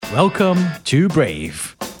Welcome to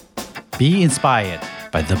Brave. Be inspired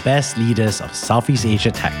by the best leaders of Southeast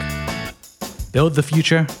Asia tech. Build the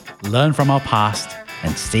future, learn from our past,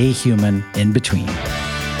 and stay human in between.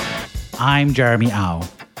 I'm Jeremy Au,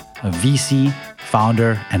 a VC,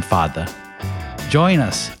 founder, and father. Join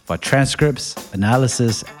us for transcripts,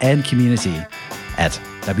 analysis, and community at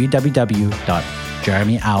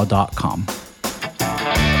www.jeremyau.com.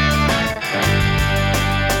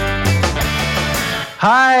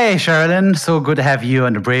 Hi, Sherilyn. So good to have you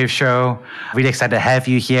on the Brave Show. Really excited to have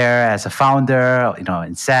you here as a founder,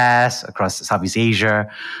 in SaaS across Southeast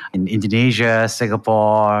Asia, in Indonesia,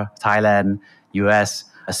 Singapore, Thailand, US.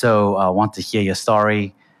 So I want to hear your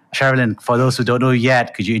story. Sherilyn, for those who don't know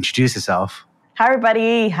yet, could you introduce yourself? Hi,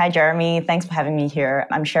 everybody. Hi, Jeremy. Thanks for having me here.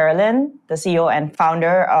 I'm Sherilyn, the CEO and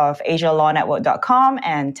founder of AsiaLawNetwork.com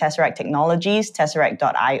and Tesseract Technologies,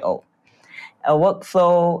 Tesseract.io. A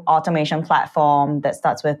workflow automation platform that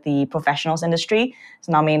starts with the professionals industry. It's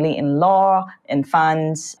now mainly in law, in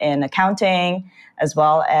funds, in accounting, as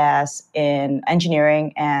well as in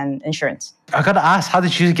engineering and insurance. I got to ask, how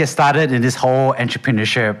did you get started in this whole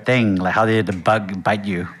entrepreneurship thing? Like, how did the bug bite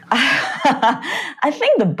you? I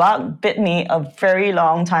think the bug bit me a very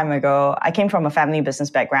long time ago. I came from a family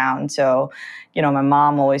business background. So, my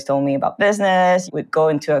mom always told me about business. We'd go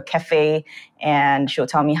into a cafe and she'll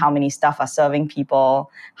tell me how many staff are serving people,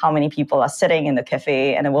 how many people are sitting in the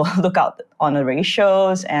cafe. And then we'll look out on the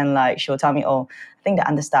ratios and she'll tell me, I think they're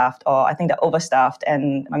understaffed or I think they're overstaffed.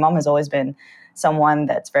 And my mom has always been someone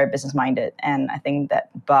that's very business-minded. And I think that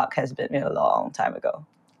bug has bit me a long time ago.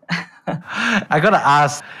 I gotta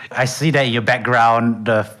ask, I see that in your background,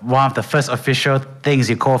 one of the first official things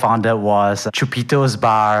you co-founded was Chupito's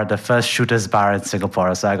Bar, the first shooters bar in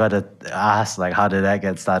Singapore. So I gotta ask, how did that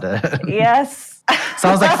get started? Yes.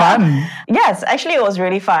 Sounds like fun. Yes, actually it was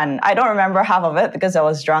really fun. I don't remember half of it because I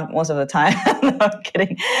was drunk most of the time. No, I'm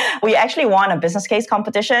kidding. We actually won a business case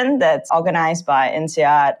competition that's organized by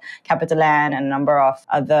INSEAD, CapitaLand, and a number of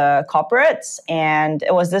other corporates. And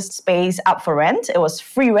it was this space up for rent. It was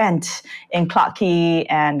free rent in Clarke Quay,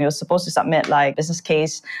 and it was supposed to submit business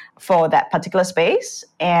case for that particular space.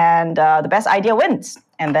 And the best idea wins.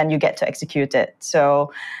 And then you get to execute it.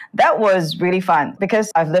 So that was really fun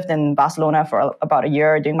because I've lived in Barcelona for about a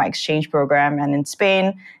year doing my exchange program. And in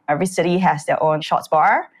Spain, every city has their own shots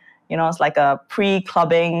bar. It's like a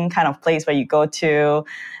pre-clubbing kind of place where you go to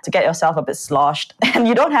get yourself a bit sloshed. And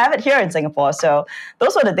you don't have it here in Singapore. So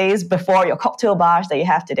those were the days before your cocktail bars that you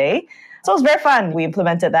have today. So it was very fun. We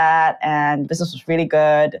implemented that and business was really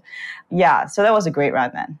good. Yeah, so that was a great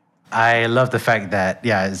run then. I love the fact that,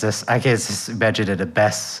 I can just imagine that the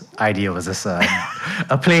best idea was just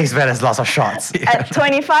a place where there's lots of shots. At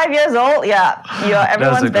 25 years old, you're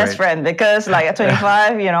everyone's best friend because at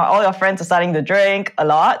 25, all your friends are starting to drink a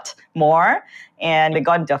lot more and they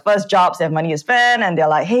got into their first jobs, they have money to spend and they're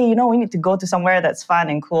like, hey, we need to go to somewhere that's fun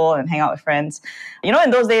and cool and hang out with friends. In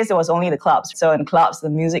those days, it was only the clubs. So in clubs, the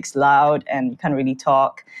music's loud and you can't really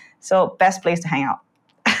talk. So best place to hang out.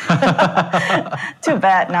 Too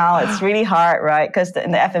bad now. It's really hard, right? Because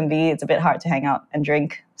in the F&B, it's a bit hard to hang out and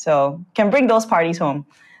drink. So can bring those parties home.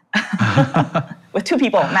 With 2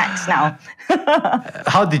 people max now.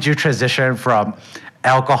 How did you transition from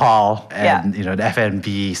alcohol and the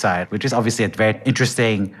F&B side, which is obviously a very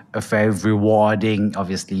interesting, a very rewarding,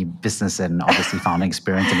 obviously business and obviously founding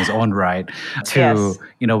experience in its own right, to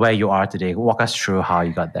where you are today? Walk us through how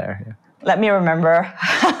you got there. Let me remember.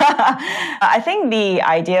 I think the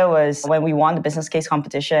idea was when we won the business case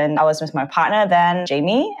competition, I was with my partner then,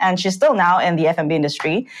 Jamie, and she's still now in the F&B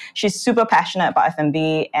industry. She's super passionate about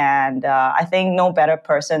F&B, and I think no better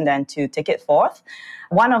person than to take it forth.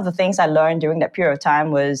 One of the things I learned during that period of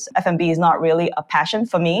time was F&B is not really a passion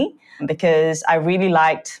for me because I really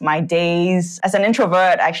liked my days. As an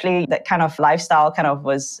introvert, actually, that kind of lifestyle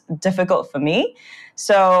was difficult for me.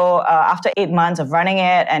 So after 8 months of running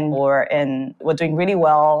it and we're doing really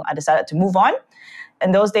well, I decided to move on.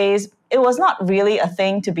 In those days, it was not really a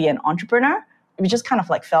thing to be an entrepreneur. We just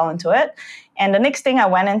fell into it. And the next thing I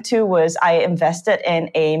went into was I invested in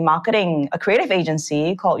a creative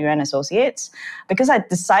agency called UN Associates because I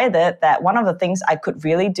decided that one of the things I could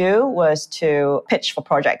really do was to pitch for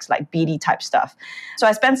projects like BD type stuff. So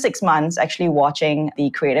I spent 6 months actually watching the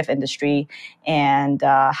creative industry and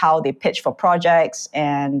how they pitch for projects.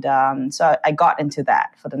 And so I got into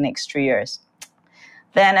that for the next 3 years.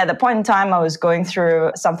 Then at the point in time, I was going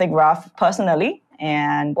through something rough personally.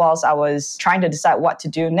 And whilst I was trying to decide what to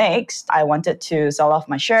do next, I wanted to sell off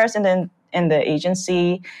my shares in the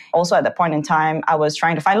agency. Also at that point in time, I was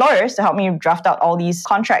trying to find lawyers to help me draft out all these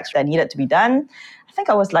contracts that needed to be done. I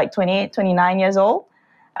think I was 28, 29 years old.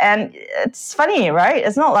 And it's funny, right?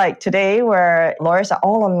 It's not like today where lawyers are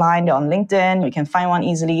all online, they're on LinkedIn, you can find one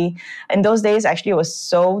easily. In those days, actually, it was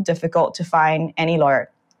so difficult to find any lawyer.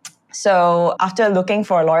 So after looking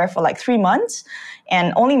for a lawyer for like 3 months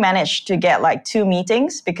and only managed to get like 2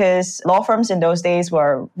 meetings because law firms in those days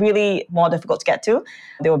were really more difficult to get to.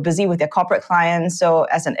 They were busy with their corporate clients. So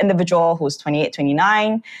as an individual who's 28,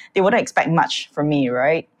 29, they wouldn't expect much from me,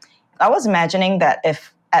 right? I was imagining that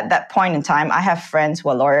if at that point in time, I have friends who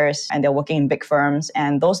are lawyers and they're working in big firms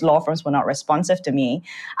and those law firms were not responsive to me.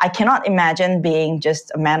 I cannot imagine being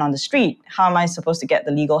just a man on the street. How am I supposed to get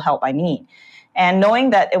the legal help I need? And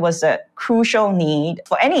knowing that it was a crucial need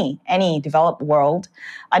for any developed world,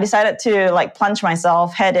 I decided to like plunge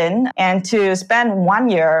myself head in and to spend 1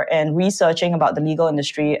 year in researching about the legal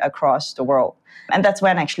industry across the world. And that's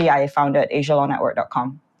when actually I founded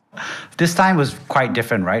AsiaLawNetwork.com. This time was quite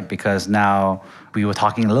different, right? Because now we were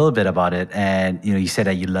talking a little bit about it, and you said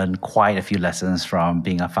that you learned quite a few lessons from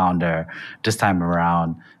being a founder this time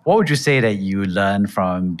around. What would you say that you learned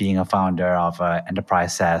from being a founder of an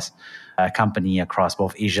enterprise SaaS company across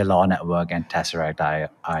both Asia Law Network and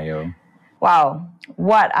Tesseract.io? Wow,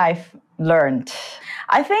 what I've learned.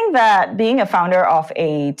 I think that being a founder of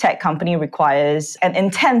a tech company requires an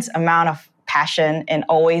intense amount of passion in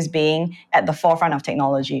always being at the forefront of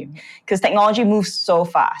technology, because technology moves so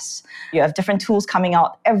fast. You have different tools coming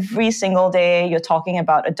out every single day. You're talking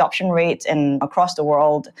about adoption rates across the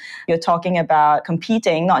world. You're talking about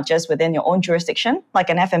competing not just within your own jurisdiction, like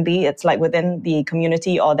an F&B, it's like within the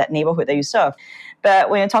community or that neighborhood that you serve. But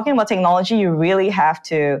when you're talking about technology, you really have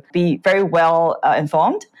to be very well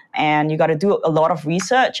informed, and you got to do a lot of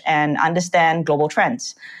research and understand global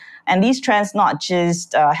trends. And these trends not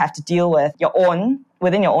just have to deal with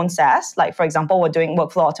within your own SaaS. Like, for example, we're doing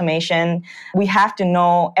workflow automation. We have to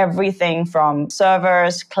know everything from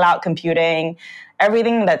servers, cloud computing,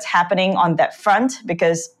 everything that's happening on that front,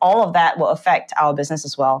 because all of that will affect our business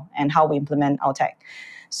as well and how we implement our tech.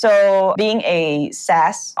 So being a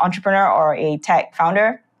SaaS entrepreneur or a tech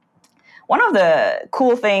founder, one of the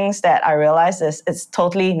cool things that I realized is it's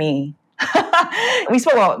totally me. We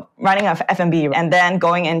spoke about running an F&B and then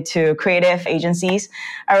going into creative agencies.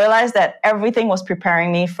 I realized that everything was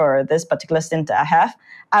preparing me for this particular stint that I have.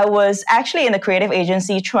 I was actually in a creative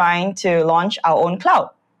agency trying to launch our own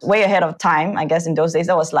cloud. Way ahead of time, I guess in those days,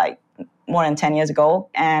 that was like more than 10 years ago.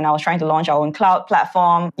 And I was trying to launch our own cloud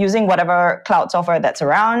platform using whatever cloud software that's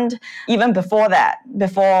around. Even before that,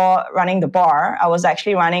 before running the bar, I was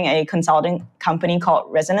actually running a consulting company called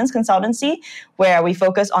Resonance Consultancy, where we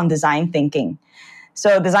focus on design thinking.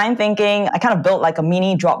 So design thinking, I kind of built like a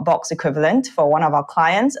mini Dropbox equivalent for one of our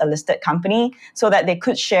clients, a listed company, so that they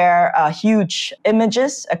could share huge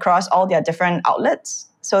images across all their different outlets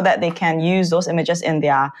so that they can use those images in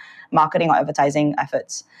their marketing or advertising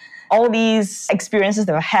efforts. All these experiences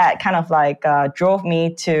that I had kind of like drove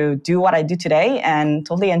me to do what I do today and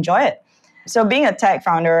totally enjoy it. So being a tech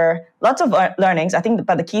founder, lots of learnings, I think,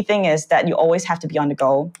 but the key thing is that you always have to be on the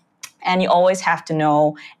go and you always have to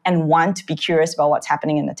know and want to be curious about what's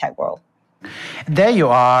happening in the tech world. There you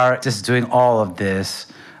are, just doing all of this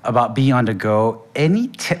about being on the go. Any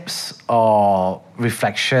tips or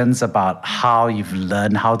reflections about how you've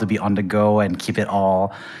learned how to be on the go and keep it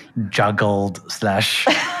all juggled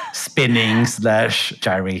 / spinning /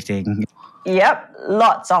 gyrating? Yep,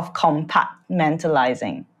 lots of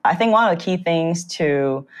compartmentalizing. I think one of the key things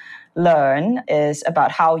to learn is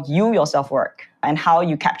about how you yourself work and how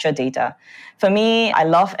you capture data. For me, I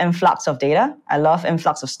love influx of data. I love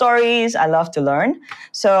influx of stories. I love to learn.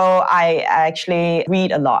 So I actually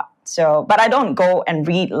read a lot. But I don't go and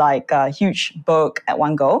read like a huge book at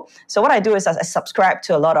one go. So what I do is I subscribe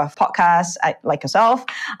to a lot of podcasts like yourself.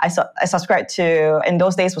 I subscribe to, in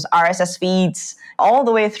those days was RSS feeds, all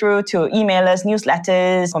the way through to emailers,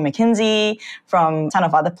 newsletters from McKinsey, from a ton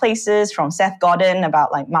of other places, from Seth Godin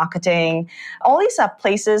about like marketing. All these are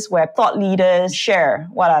places where thought leaders share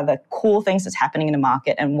what are the cool things that's happening in the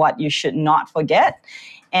market and what you should not forget.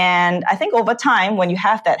 And I think over time, when you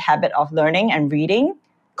have that habit of learning and reading,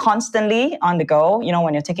 constantly on the go,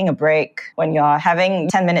 when you're taking a break, when you're having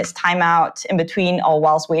 10 minutes timeout in between or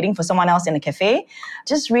whilst waiting for someone else in a cafe,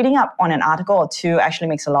 just reading up on an article or two actually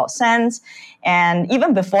makes a lot of sense. And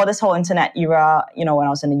even before this whole internet era, when I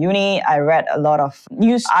was in the uni, I read a lot of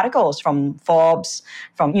news articles from Forbes,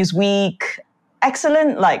 from Newsweek,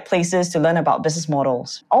 excellent places to learn about business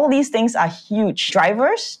models. All these things are huge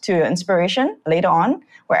drivers to inspiration later on,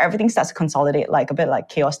 where everything starts to consolidate, like a bit like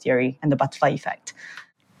chaos theory and the butterfly effect.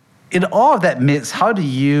 in all of that mix, how do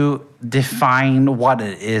you define what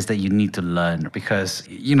it is that you need to learn? Because,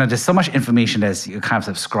 there's so much information that's you kind of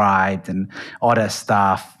subscribed and all that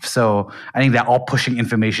stuff. So I think they're all pushing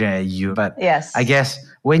information at you. But yes. I guess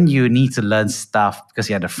when you need to learn stuff because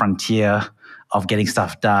you're at the frontier of getting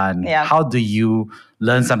stuff done, how do you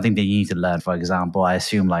learn something that you need to learn? For example, I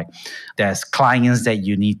assume like there's clients that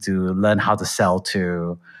you need to learn how to sell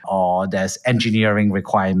to, or there's engineering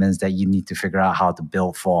requirements that you need to figure out how to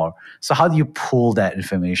build for. So how do you pull that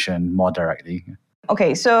information more directly?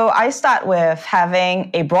 Okay, so I start with having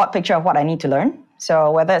a broad picture of what I need to learn.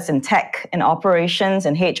 So whether it's in tech, in operations,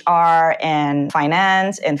 in HR, in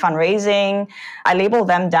finance, in fundraising, I label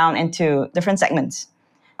them down into different segments.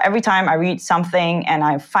 Every time I read something and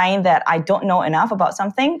I find that I don't know enough about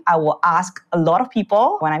something, I will ask a lot of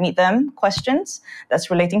people when I meet them questions that's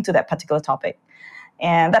relating to that particular topic.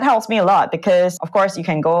 And that helps me a lot because, of course, you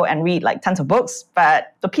can go and read like tons of books,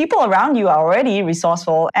 but the people around you are already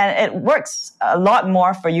resourceful, and it works a lot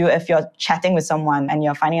more for you if you're chatting with someone and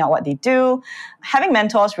you're finding out what they do. Having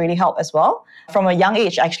mentors really help as well. From a young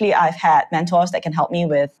age, actually, I've had mentors that can help me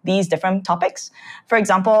with these different topics. For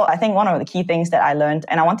example, I think one of the key things that I learned,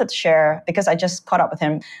 and I wanted to share because I just caught up with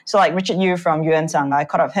him. So like Richard Yu from Yuan Sang, I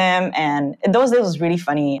caught up with him, and in those days it was really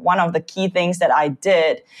funny. One of the key things that I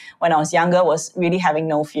did when I was younger was really having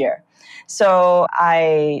no fear. So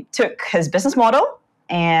I took his business model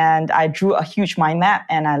and I drew a huge mind map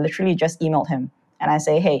and I literally just emailed him. And I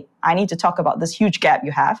say, hey, I need to talk about this huge gap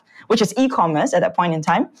you have, which is e-commerce at that point in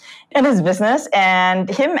time in his business. And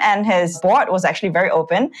him and his board was actually very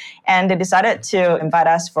open. And they decided to invite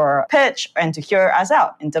us for a pitch and to hear us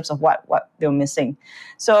out in terms of what they were missing.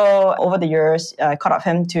 So over the years, I caught up with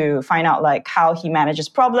him to find out like how he manages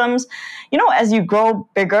problems. As you grow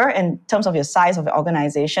bigger in terms of your size of the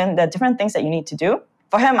organization, there are different things that you need to do.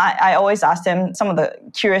 For him, I always asked him some of the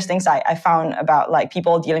curious things I found about like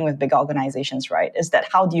people dealing with bigger organizations, right? Is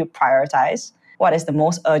that how do you prioritize? What is the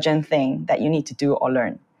most urgent thing that you need to do or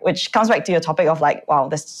learn? Which comes back to your topic of like, wow,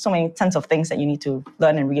 there's so many tons of things that you need to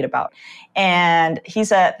learn and read about. And he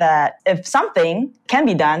said that if something can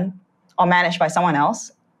be done or managed by someone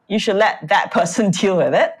else, you should let that person deal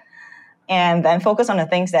with it and then focus on the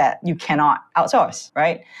things that you cannot outsource,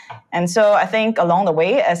 right? And so I think along the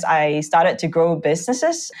way, as I started to grow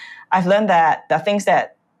businesses, I've learned that the things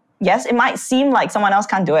that, yes, it might seem like someone else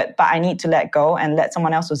can't do it, but I need to let go and let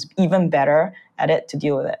someone else who's even better at it to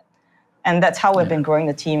deal with it. And that's how we've been growing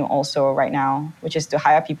the team also right now, which is to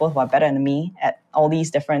hire people who are better than me at all these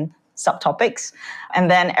different subtopics. And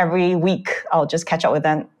then every week, I'll just catch up with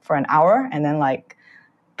them for an hour and then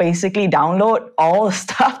basically download all the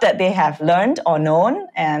stuff that they have learned or known,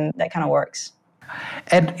 and that kind of works.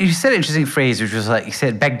 And you said an interesting phrase, which was like, you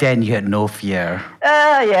said back then you had no fear.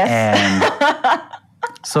 Yes. And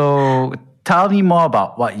so tell me more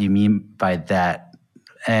about what you mean by that.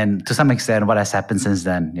 And to some extent, what has happened since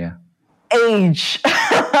then? Yeah. Age. Well,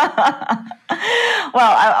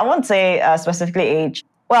 I won't say specifically age.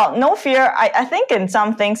 Well, no fear. I think in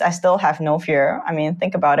some things I still have no fear. I mean,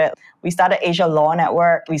 think about it. We started Asia Law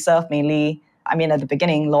Network. We serve mainly, at the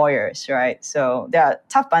beginning, lawyers, right? So they're a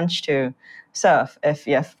tough bunch to serve if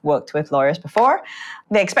you have worked with lawyers before.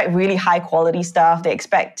 They expect really high quality stuff. They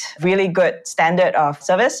expect really good standard of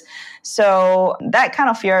service. So that kind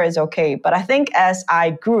of fear is okay. But I think as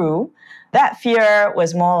I grew, that fear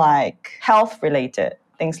was more like health related.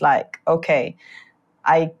 Things like, okay,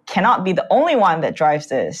 I cannot be the only one that drives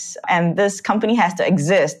this. And this company has to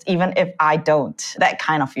exist even if I don't. That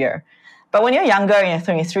kind of fear. But when you're younger and you're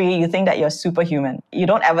 23, you think that you're superhuman. You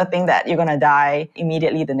don't ever think that you're going to die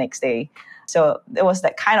immediately the next day. So there was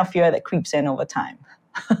that kind of fear that creeps in over time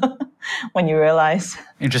when you realize.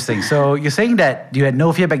 Interesting. So you're saying that you had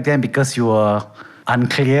no fear back then because you were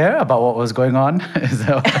unclear about what was going on?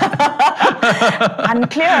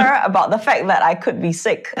 Unclear about the fact that I could be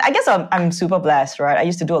sick. I guess I'm super blessed, right? I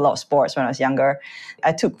used to do a lot of sports when I was younger.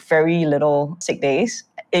 I took very little sick days,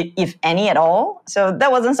 if any at all. So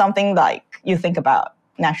that wasn't something like you think about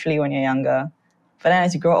naturally when you're younger. But then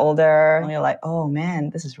as you grow older, you're like, oh man,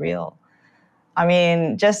 this is real.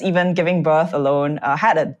 Just even giving birth alone, I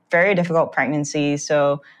had a very difficult pregnancy.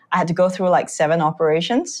 So I had to go through 7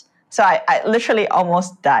 operations. So I literally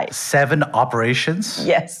almost died. 7 operations?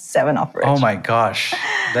 Yes, 7 operations. Oh my gosh.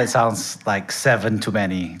 That sounds like 7 too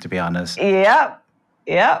many, to be honest. Yep.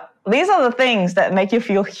 These are the things that make you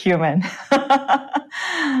feel human.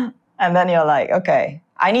 And then you're like, okay,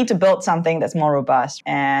 I need to build something that's more robust.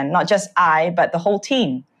 And not just I, but the whole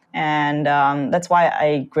team. And that's why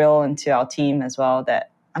I grill into our team as well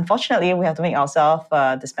that unfortunately we have to make ourselves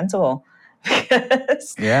dispensable.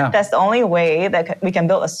 because that's the only way that we can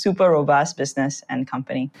build a super robust business and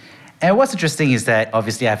company. And what's interesting is that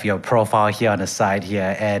obviously I have your profile here on the side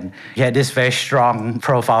here, and you had this very strong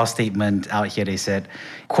profile statement out here. They said,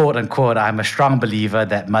 quote unquote, I'm a strong believer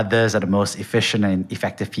that mothers are the most efficient and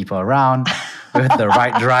effective people around. With the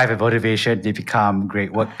right drive and motivation, they become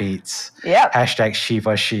great workmates. Yep. Hashtag she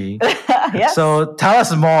for she. Yes. So tell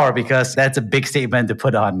us more, because that's a big statement to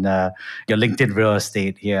put on your LinkedIn real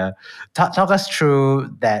estate here. Talk us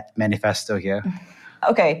through that manifesto here.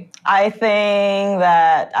 Okay, I think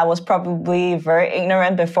that I was probably very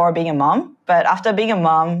ignorant before being a mom. But after being a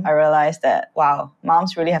mom, I realized that, wow,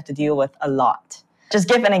 moms really have to deal with a lot. Just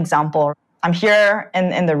give an example. I'm here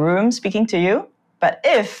in the room speaking to you. But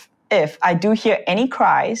if I do hear any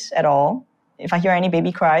cries at all, if I hear any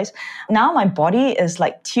baby cries, now my body is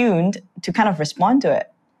like tuned to kind of respond to it.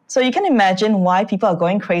 So you can imagine why people are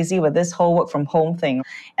going crazy with this whole work from home thing.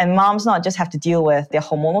 And moms not just have to deal with their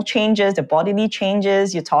hormonal changes, their bodily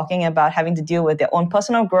changes. You're talking about having to deal with their own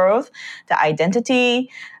personal growth, their identity,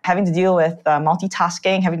 having to deal with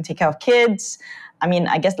multitasking, having to take care of kids. I mean,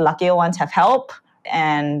 I guess the luckier ones have help.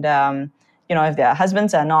 And, if their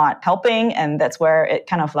husbands are not helping, and that's where it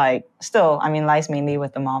kind of lies mainly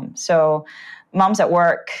with the mom. So moms at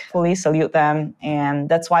work, fully salute them. And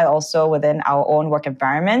that's why also within our own work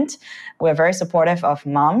environment, we're very supportive of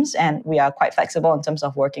moms, and we are quite flexible in terms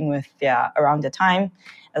of working with around the time,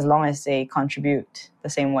 as long as they contribute the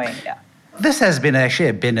same way. Yeah. This has been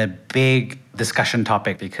a big discussion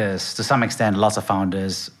topic, because to some extent, lots of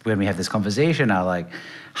founders, when we have this conversation, are like,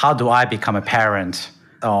 how do I become a parent?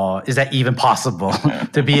 Or is that even possible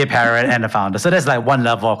to be a parent and a founder? So there's like one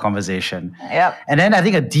level of conversation. Yep. And then I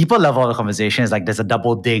think a deeper level of conversation is like there's a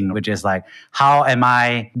double ding, which is like, how am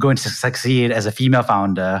I going to succeed as a female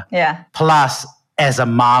founder? Yeah. Plus as a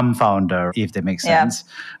mom founder, if that makes sense.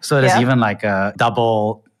 Yeah. So there's even like a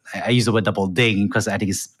double, I use the word double ding because I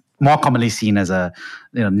think it's more commonly seen as a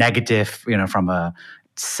negative, from a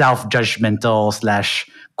self-judgmental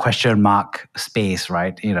 / question mark space,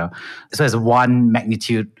 right? So it's one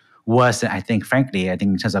magnitude worse than I think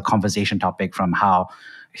in terms of conversation topic, from how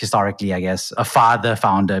historically, I guess, a father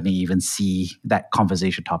founder may even see that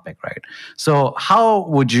conversation topic, right? So how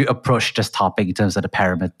would you approach this topic in terms of the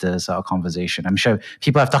parameters of conversation? I'm sure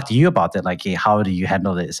people have talked to you about it, like, hey, how do you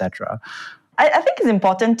handle it, etc. I think it's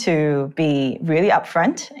important to be really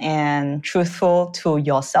upfront and truthful to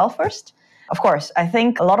yourself first. Of course, I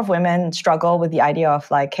think a lot of women struggle with the idea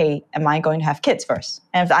of like, hey, am I going to have kids first?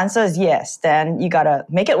 And if the answer is yes, then you gotta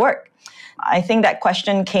make it work. I think that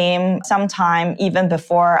question came sometime even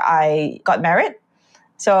before I got married.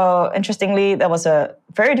 So interestingly, there was a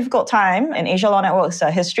very difficult time in Asia Law Network's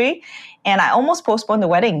history, and I almost postponed the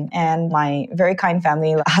wedding. And my very kind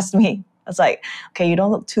family asked me, I was like, okay, you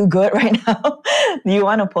don't look too good right now. Do you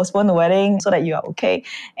want to postpone the wedding so that you are okay?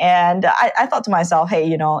 And I thought to myself,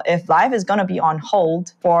 hey, if life is going to be on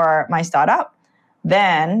hold for my startup,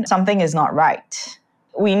 then something is not right.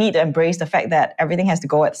 We need to embrace the fact that everything has to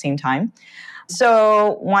go at the same time.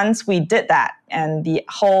 So once we did that, and the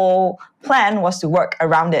whole plan was to work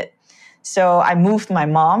around it. So I moved my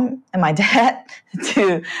mom and my dad to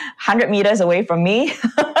 100 meters away from me.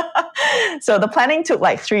 So the planning took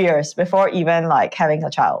like 3 years before even like having a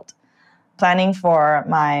child. Planning for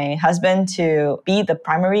my husband to be the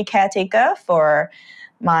primary caretaker for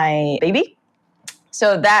my baby.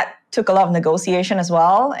 So that took a lot of negotiation as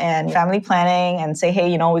well, and family planning, and say, hey,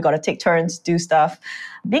 we got to take turns, do stuff.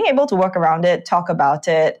 Being able to work around it, talk about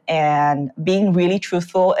it, and being really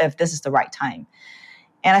truthful if this is the right time.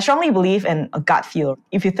 And I strongly believe in a gut feel.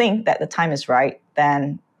 If you think that the time is right,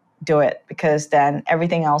 then do it, because then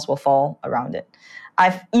everything else will fall around it.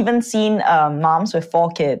 I've even seen moms with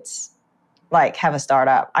 4 kids like have a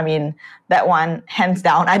startup. I mean, that one, hands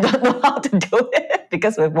down, I don't know how to do it,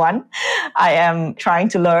 because with one, I am trying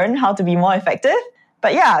to learn how to be more effective.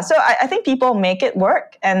 But yeah, so I think people make it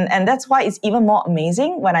work. And that's why it's even more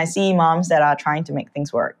amazing when I see moms that are trying to make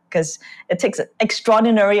things work, because it takes an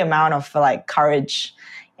extraordinary amount of like courage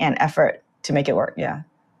and effort to make it work. Yeah.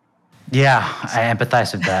 Yeah, I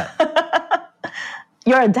empathize with that.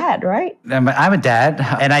 You're a dad, right? I'm a dad,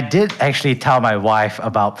 and I did actually tell my wife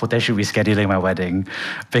about potentially rescheduling my wedding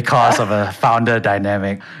because of a founder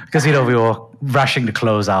dynamic. Because, we were rushing to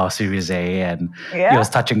close our Series A, and it was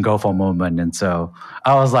touch and go for a moment. And so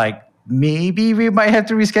I was like, maybe we might have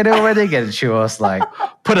to reschedule a wedding. And she was like,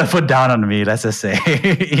 put a foot down on me, let's just say.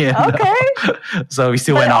 Okay. So we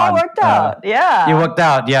still But went it all on. worked out. Yeah. It worked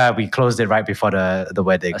out. Yeah, we closed it right before the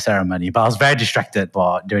wedding ceremony. But I was very distracted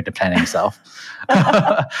during the planning itself. So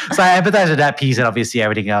I empathize with that piece, and obviously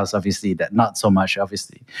everything else, obviously that not so much,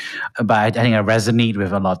 obviously. But I think I resonate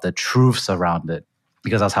with a lot of the truths around it,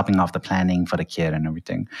 because I was helping off the planning for the kid and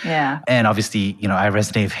everything. Yeah. And obviously, I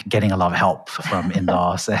resonate with getting a lot of help from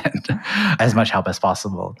in-laws and as much help as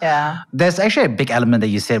possible. Yeah. There's actually a big element that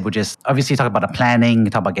you said, which is obviously you talk about the planning, you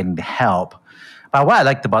talk about getting the help. But what I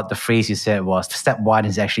liked about the phrase you said was step one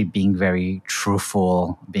is actually being very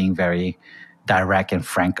truthful, being very direct and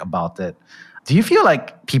frank about it. Do you feel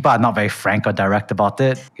like people are not very frank or direct about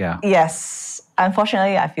it? Yeah. Yes.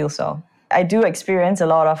 Unfortunately, I feel so. I do experience a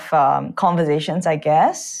lot of conversations, I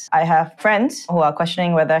guess. I have friends who are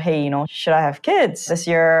questioning whether, hey, should I have kids this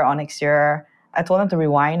year or next year? I told them to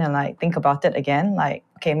rewind and think about it again.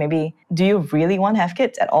 Okay, maybe do you really want to have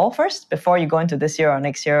kids at all first before you go into this year or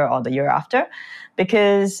next year or the year after?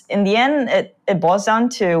 Because in the end, it boils down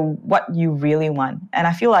to what you really want. And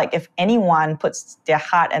I feel like if anyone puts their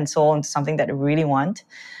heart and soul into something that they really want,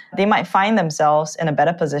 they might find themselves in a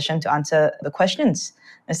better position to answer the questions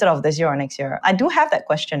instead of this year or next year. I do have that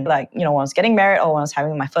question. When I was getting married or when I was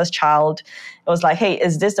having my first child, it was like, hey,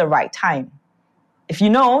 is this the right time? If you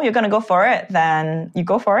know you're going to go for it, then you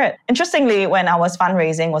go for it. Interestingly, when I was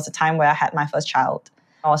fundraising was the time where I had my first child.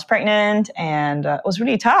 I was pregnant and it was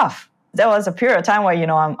really tough. There was a period of time where,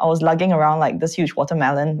 I was lugging around this huge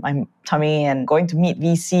watermelon, my tummy, and going to meet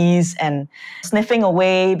VCs and sniffing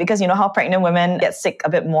away because you know how pregnant women get sick a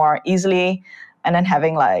bit more easily and then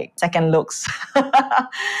having second looks.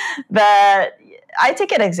 But I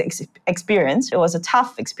take it as experience. It was a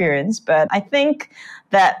tough experience, but I think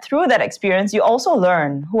that through that experience, you also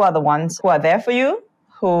learn who are the ones who are there for you,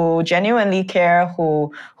 who genuinely care,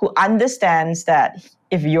 who understands that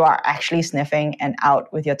if you are actually sniffing and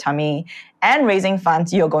out with your tummy and raising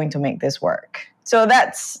funds, you're going to make this work. So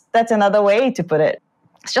that's another way to put it.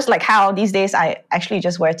 It's just like how these days I actually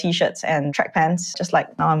just wear t-shirts and track pants, just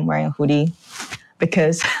like now I'm wearing a hoodie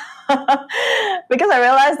because because I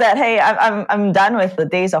realized that, hey, I'm done with the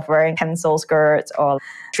days of wearing pencil skirts or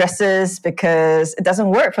dresses because it doesn't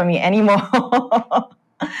work for me anymore.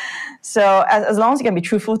 So as long as you can be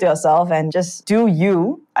truthful to yourself and just do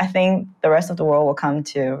you, I think the rest of the world will come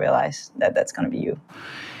to realize that that's going to be you.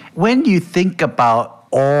 When you think about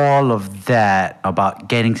all of that, about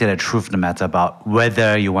getting to the truth of the matter, about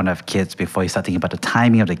whether you want to have kids before you start thinking about the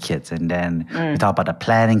timing of the kids, and then you talk about the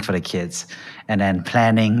planning for the kids, and then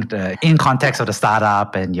planning in context of the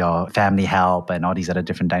startup and your family help and all these other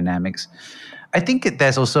different dynamics. I think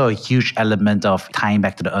there's also a huge element of tying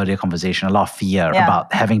back to the earlier conversation, a lot of fear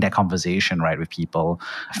about having that conversation, right, with people.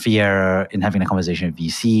 Fear in having a conversation with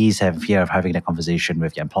VCs, fear of having that conversation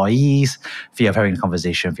with your employees, fear of having a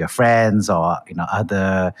conversation with your friends or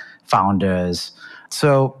other founders.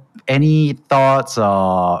 So any thoughts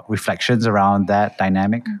or reflections around that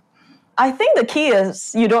dynamic? I think the key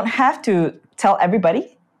is you don't have to tell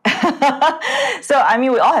everybody. So,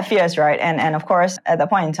 we all have fears, right? And of course, at that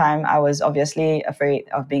point in time, I was obviously afraid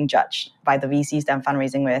of being judged by the VCs that I'm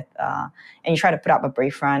fundraising with. And you try to put up a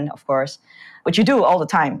brave front, of course, which you do all the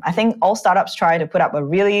time. I think all startups try to put up a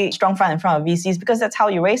really strong front in front of VCs because that's how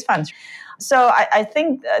you raise funds. So I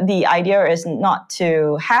think the idea is not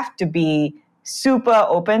to have to be super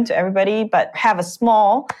open to everybody, but have a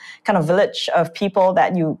small kind of village of people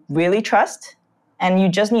that you really trust. And you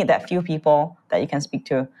just need that few people that you can speak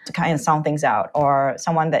to kind of sound things out, or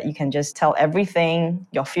someone that you can just tell everything,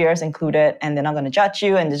 your fears included, and they're not going to judge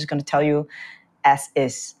you and they're just going to tell you as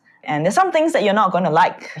is. And there's some things that you're not going to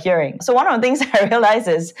like hearing. So one of the things that I realized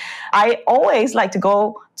is I always like to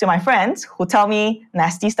go to my friends who tell me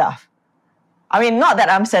nasty stuff. Not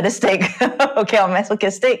that I'm sadistic, okay, or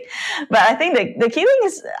masochistic, but I think the key thing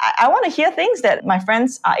is I want to hear things that my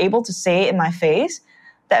friends are able to say in my face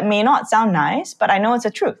that may not sound nice, but I know it's the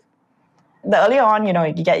truth. The earlier on,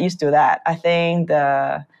 you get used to that. I think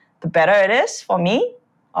the better it is for me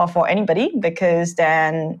or for anybody, because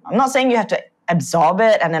then I'm not saying you have to absorb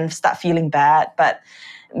it and then start feeling bad, but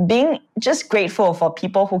being just grateful for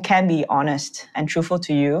people who can be honest and truthful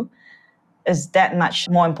to you is that much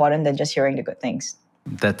more important than just hearing the good things.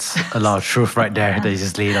 That's a lot of truth right there that you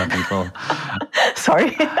just laid on people. Sorry.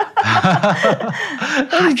 You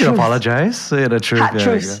can apologize. The truth. Hard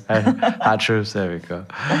truths. Hard truths. There we go.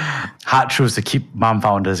 Hard truths to keep mom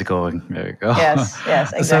founders going. There we go. Yes,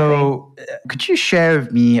 exactly. So, could you share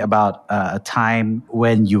with me about a time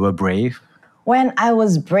when you were brave? When I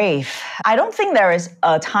was brave, I don't think there is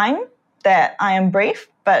a time that I am brave,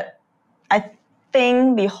 but I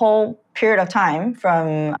think the whole period of time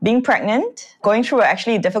from being pregnant, going through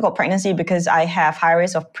actually a difficult pregnancy because I have high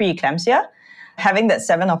risk of preeclampsia, having that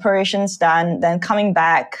 7 operations done, then coming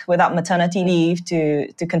back without maternity leave to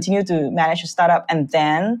continue to manage a startup, and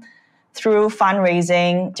then through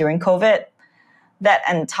fundraising during COVID, that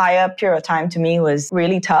entire period of time to me was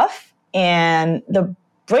really tough. And the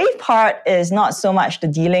brave part is not so much the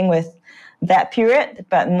dealing with that period,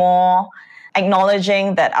 but more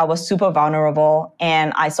acknowledging that I was super vulnerable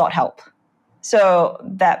and I sought help. So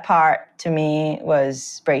that part to me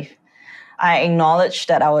was brave. I acknowledged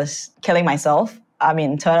that I was killing myself,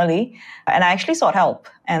 internally, and I actually sought help.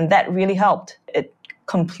 And that really helped. It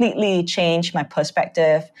completely changed my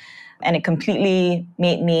perspective and it completely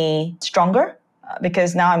made me stronger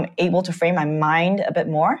because now I'm able to frame my mind a bit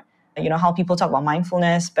more. You know how people talk about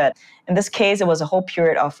mindfulness, but in this case, it was a whole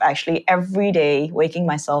period of actually every day waking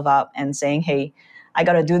myself up and saying, hey, I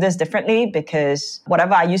got to do this differently because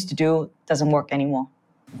whatever I used to do doesn't work anymore.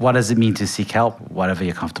 What does it mean to seek help? Whatever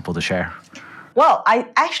you're comfortable to share. Well, I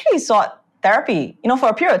actually sought therapy. For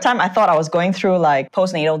a period of time, I thought I was going through like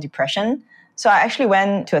postnatal depression. So I actually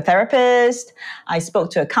went to a therapist, I spoke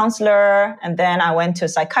to a counselor, and then I went to a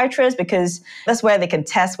psychiatrist because that's where they can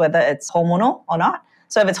test whether it's hormonal or not.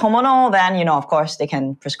 So if it's hormonal, then, of course, they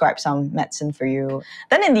can prescribe some medicine for you.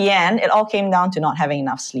 Then in the end, it all came down to not having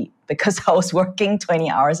enough sleep because I was working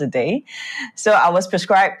 20 hours a day. So I was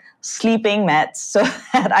prescribed sleeping meds so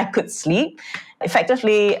that I could sleep.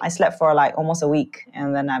 Effectively, I slept for like almost a week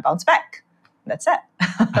and then I bounced back. That's it.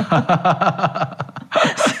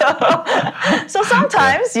 So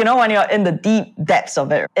sometimes, when you're in the deep depths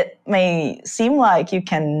of it, it may seem like you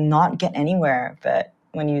cannot get anywhere. But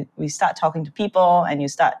when we start talking to people and you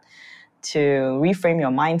start to reframe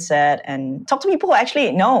your mindset and talk to people who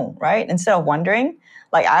actually know, right? Instead of wondering,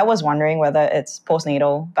 like I was wondering whether it's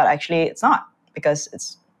postnatal, but actually it's not because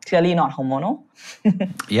it's clearly not hormonal.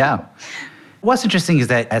 Yeah. What's interesting is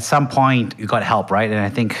that at some point you got help, right? And I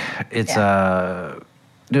think it's an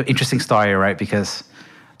interesting story, right? Because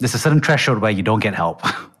there's a certain threshold where you don't get help.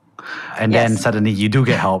 And then suddenly you do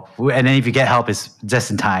get help. And then if you get help, it's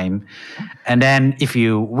just in time. And then if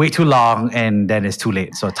you wait too long, and then it's too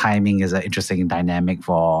late. So timing is an interesting dynamic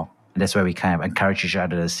that's where we kind of encourage each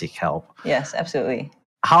other to seek help. Yes, absolutely.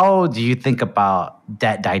 How do you think about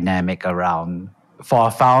that dynamic around for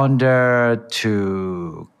a founder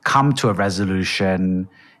to come to a resolution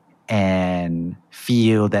and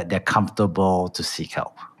feel that they're comfortable to seek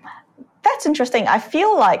help? That's interesting. I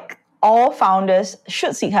feel like all founders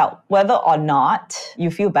should seek help, whether or not you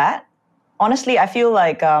feel bad. Honestly, I feel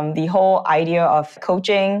like the whole idea of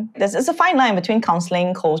coaching, there's a fine line between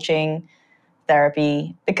counseling, coaching,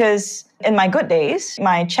 therapy, because in my good days,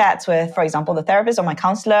 my chats with, for example, the therapist or my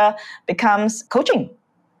counselor becomes coaching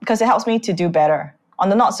because it helps me to do better. On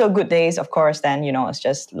the not so good days, of course, then, it's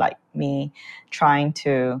just like me trying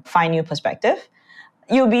to find new perspective.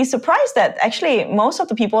 You'll be surprised that actually most of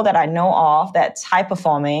the people that I know of that's high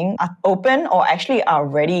performing are open or actually are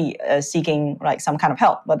already seeking like some kind of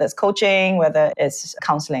help, whether it's coaching, whether it's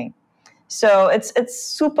counseling. So it's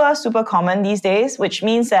super, super common these days, which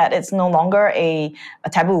means that it's no longer a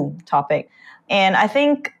taboo topic. And I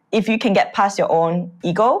think if you can get past your own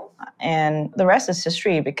ego, and the rest is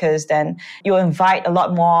history, because then you'll invite a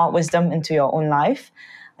lot more wisdom into your own life.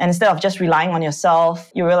 And instead of just relying on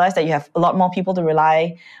yourself, you realize that you have a lot more people to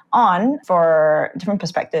rely on for different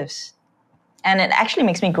perspectives. And it actually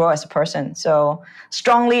makes me grow as a person. So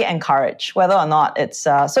strongly encourage, whether or not it's...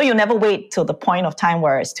 so you never wait till the point of time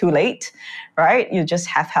where it's too late, right? You just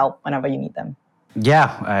have help whenever you need them.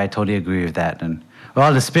 Yeah, I totally agree with that. And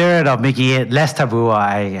well, the spirit of making it less taboo,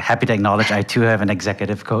 I'm happy to acknowledge I too have an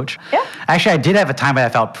executive coach. Yeah. Actually, I did have a time where I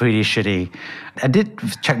felt pretty shitty. I did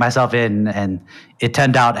check myself in, and it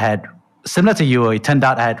turned out similar to you, it turned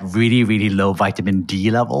out I had really, really low vitamin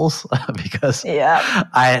D levels because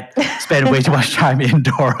I had spent way too much time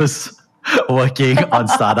indoors working on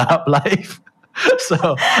startup life.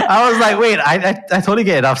 So I was like, wait, I totally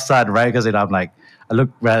get enough sun, right? Because I'm like, I look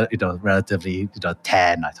relatively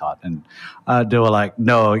tan, I thought. And they were like,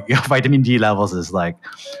 no, your vitamin D levels is like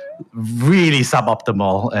really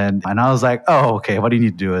suboptimal. And I was like, oh, okay, what do you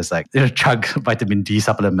need to do is like chug vitamin D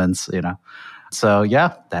supplements, So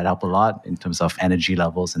yeah, that helped a lot in terms of energy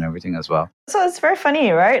levels and everything as well. So it's very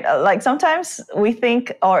funny, right? Like sometimes we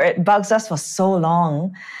think, or it bugs us for so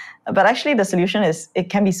long, but actually the solution is, it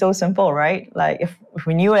can be so simple, right? Like if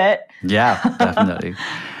we knew it. Yeah, definitely.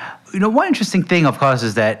 One interesting thing, of course,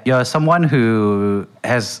 is that you're someone who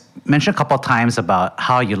has mentioned a couple of times about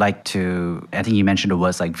how you like to, I think you mentioned the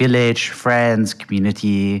words like village, friends,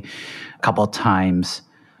 community, a couple of times.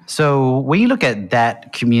 So when you look at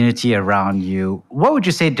that community around you, what would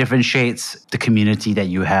you say differentiates the community that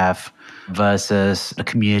you have versus the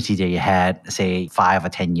community that you had, say, 5 or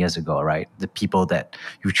 10 years ago, right? The people that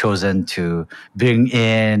you've chosen to bring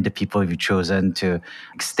in, the people you've chosen to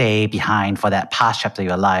stay behind for that past chapter of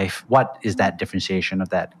your life. What is that differentiation of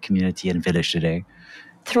that community and village today?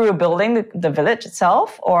 Through building the village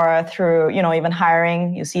itself, or through, even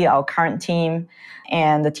hiring. You see our current team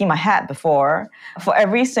and the team I had before. For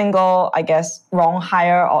every single, wrong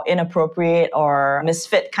hire or inappropriate or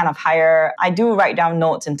misfit kind of hire, I do write down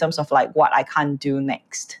notes in terms of like what I can't do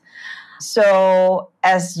next. So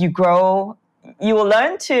as you grow, you will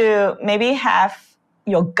learn to maybe have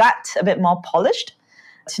your gut a bit more polished,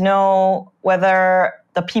 to know whether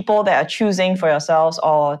the people that are choosing for yourselves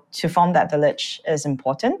or to form that village is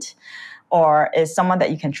important or is someone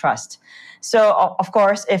that you can trust. So, of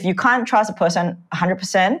course, if you can't trust a person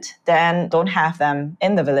 100%, then don't have them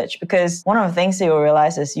in the village, because one of the things that you'll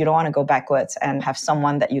realize is you don't want to go backwards and have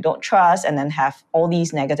someone that you don't trust and then have all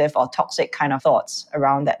these negative or toxic kind of thoughts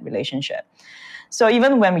around that relationship. So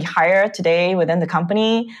even when we hire today within the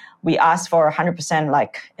company, we ask for 100%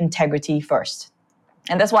 like integrity first.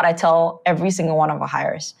 And that's what I tell every single one of our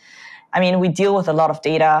hires. I mean, we deal with a lot of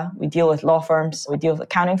data. We deal with law firms. We deal with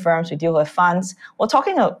accounting firms. We deal with funds. We're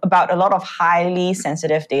talking about a lot of highly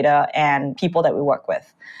sensitive data and people that we work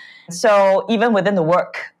with. So even within the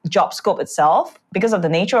work job scope itself, because of the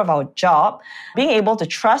nature of our job, being able to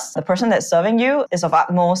trust the person that's serving you is of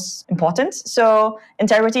utmost importance. So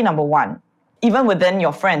integrity, number one. Even within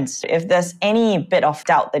your friends, if there's any bit of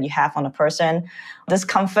doubt that you have on a person,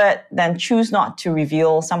 discomfort, then choose not to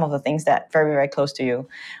reveal some of the things that are very, very close to you.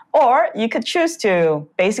 Or you could choose to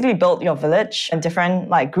basically build your village in different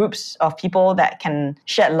like groups of people that can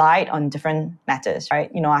shed light on different matters,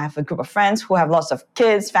 right? I have a group of friends who have lots of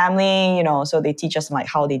kids, family, so they teach us like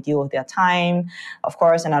how they deal with their time. Of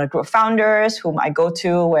course, another group of founders whom I go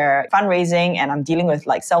to where fundraising and I'm dealing with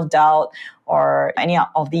like self-doubt or any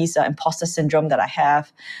of these imposter syndrome that I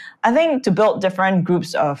have. I think to build different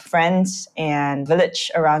groups of friends and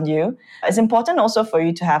village around you, it's important also for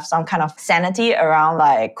you to have some kind of sanity around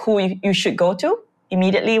like who you should go to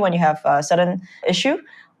immediately when you have a certain issue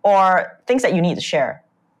or things that you need to share.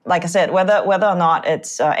 Like I said, whether or not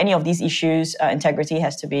it's any of these issues, integrity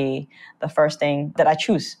has to be the first thing that I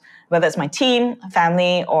choose, whether it's my team,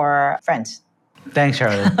 family, or friends. Thanks,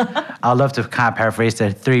 Sherilyn. I'd love to kind of paraphrase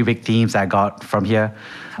the 3 big themes I got from here.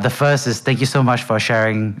 The first is thank you so much for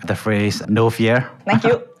sharing the phrase, no fear. Thank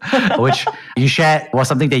you. Which you shared was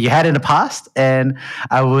something that you had in the past, and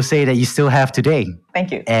I will say that you still have today.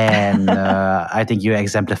 Thank you. And I think you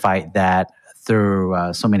exemplified that through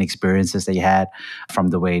so many experiences that you had, from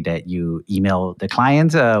the way that you emailed the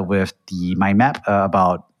client with the mind map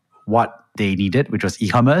about what they needed, which was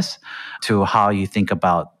e-commerce, to how you think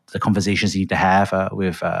about the conversations you need to have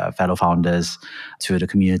with fellow founders, to the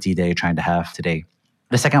community that you're trying to have today.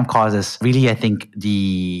 The second, of course, is really, I think,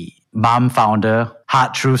 the mom founder,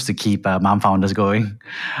 hard truths to keep mom founders going,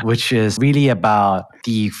 which is really about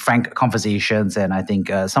the frank conversations and I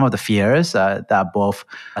think some of the fears that are both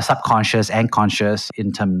subconscious and conscious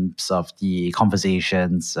in terms of the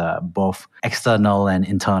conversations, both external and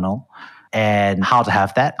internal, and how to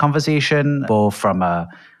have that conversation, both from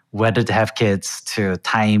whether to have kids, to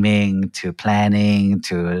timing, to planning,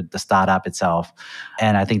 to the startup itself.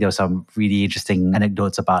 And I think there were some really interesting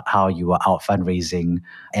anecdotes about how you were out fundraising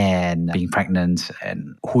and being pregnant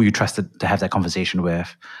and who you trusted to have that conversation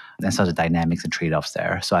with, and sort of dynamics and trade-offs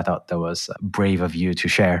there. So I thought that was brave of you to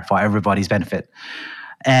share for everybody's benefit.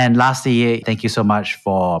 And lastly, thank you so much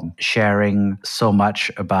for sharing so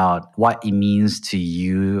much about what it means to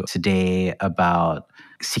you today about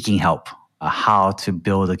seeking help, how to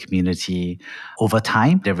build a community over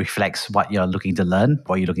time that reflects what you're looking to learn,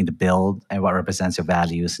 what you're looking to build, and what represents your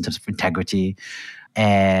values in terms of integrity.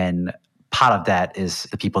 And part of that is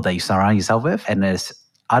the people that you surround yourself with. And this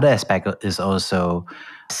other aspect is also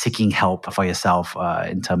seeking help for yourself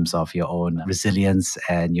in terms of your own resilience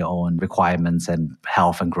and your own requirements and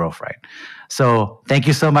health and growth, right? So thank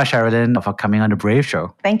you so much, Sherilyn, for coming on the Brave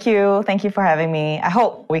Show. Thank you. Thank you for having me. I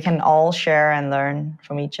hope we can all share and learn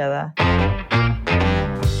from each other.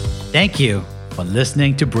 Thank you for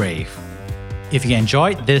listening to Brave. If you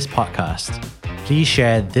enjoyed this podcast, please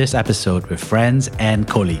share this episode with friends and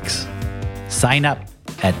colleagues. Sign up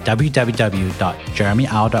at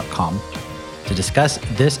www.jeremyau.com to discuss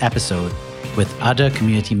this episode with other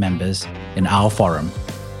community members in our forum.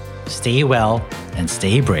 Stay well and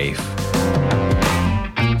stay brave.